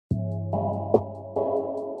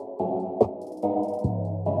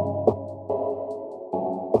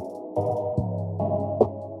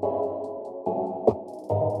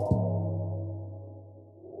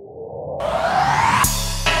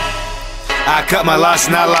I cut my loss,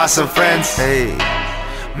 now lost some friends. Hey,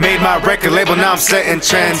 made my record label, now I'm setting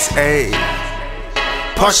trends. Hey,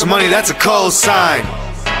 partial money, that's a cold sign.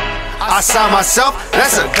 I signed myself,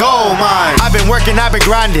 that's a gold mine. I've been working, I've been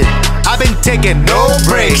grinding, I've been taking no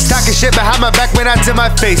breaks. Talking shit behind my back, but not to my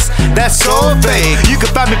face. That's so fake. You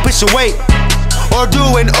can find me pushing weight or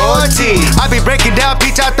doing OT. I be breaking down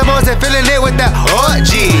peach out the most and filling it with that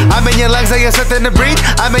OG. I'm in your lungs, I got something to breathe.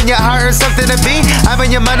 I'm in your heart, and something to be. I'm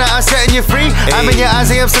in your mind, I'm setting you free. I'm in your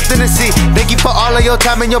eyes, I have something to see. Thank you for all of your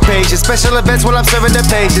time and your patience. Special events while I'm serving the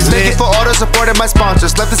pages. Thank you for all the support of my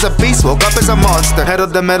sponsors. Left as a beast, woke up as a monster.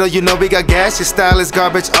 Pedal the metal, you know we got gas. Your style is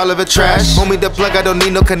garbage, all of it trash. Homie the plug, I don't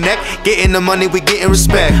need no connect. Getting the money, we getting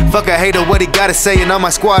respect. Fuck a hater, what he gotta say. And on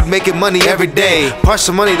my squad making money every day.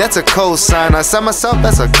 Partial money, that's a cold sign. I signed myself,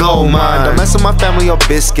 that's a gold mine. Don't mess with my family or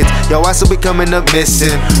biscuits. Yo, I still be coming up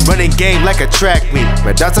missing. Running game like a track meet.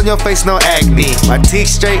 Red dots on your face, no acne. My teeth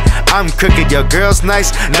straight, I'm crooked. Your girl's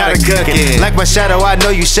nice, not a cookie. Like my shadow, I know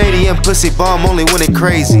you shady and pussy bomb only when it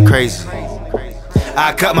crazy.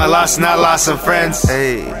 I cut my loss, now lost some friends.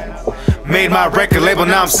 Hey, made my record label,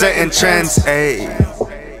 now I'm setting trends. Hey,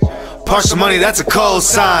 partial money, that's a cold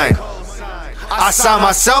sign. I signed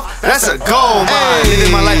myself, that's a gold mine.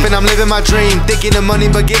 Living my life and I'm living my dream. Thinking of money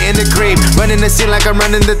but getting the cream. Running the scene like I'm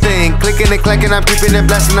running the thing. Clicking and clacking, I'm creeping and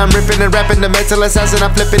blasting. I'm ripping and rapping the mental assassin.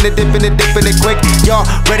 I'm flipping it, dipping it, dipping it quick. Y'all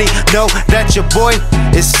ready know that your boy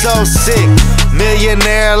is so sick.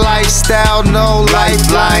 Millionaire lifestyle, no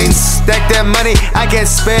lifelines. Stack that money I can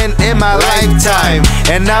spend in my lifetime.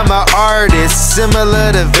 And I'm an artist,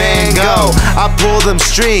 similar to Van Gogh. I pull them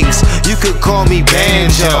strings, you could call me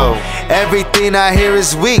Banjo. Everything I hear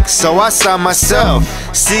is weak, so I sign myself.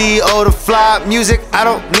 CEO to fly music, I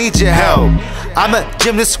don't need your help. I'm a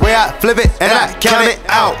gymnast where I flip it and I count it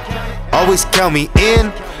out. Always count me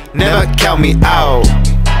in, never count me out.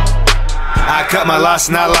 I cut my loss,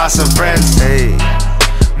 now lost some friends. Hey,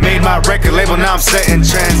 made my record label, now I'm setting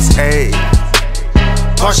trends. Hey,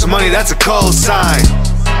 partial money, that's a cold sign.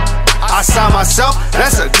 I signed myself,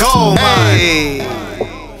 that's a gold mine. Hey,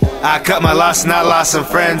 I cut my loss, now lost some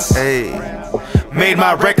friends. Hey, made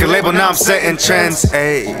my record label, now I'm setting trends.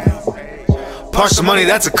 Hey, partial money,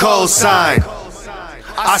 that's a cold sign.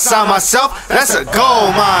 I signed myself, that's a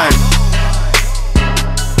gold mine.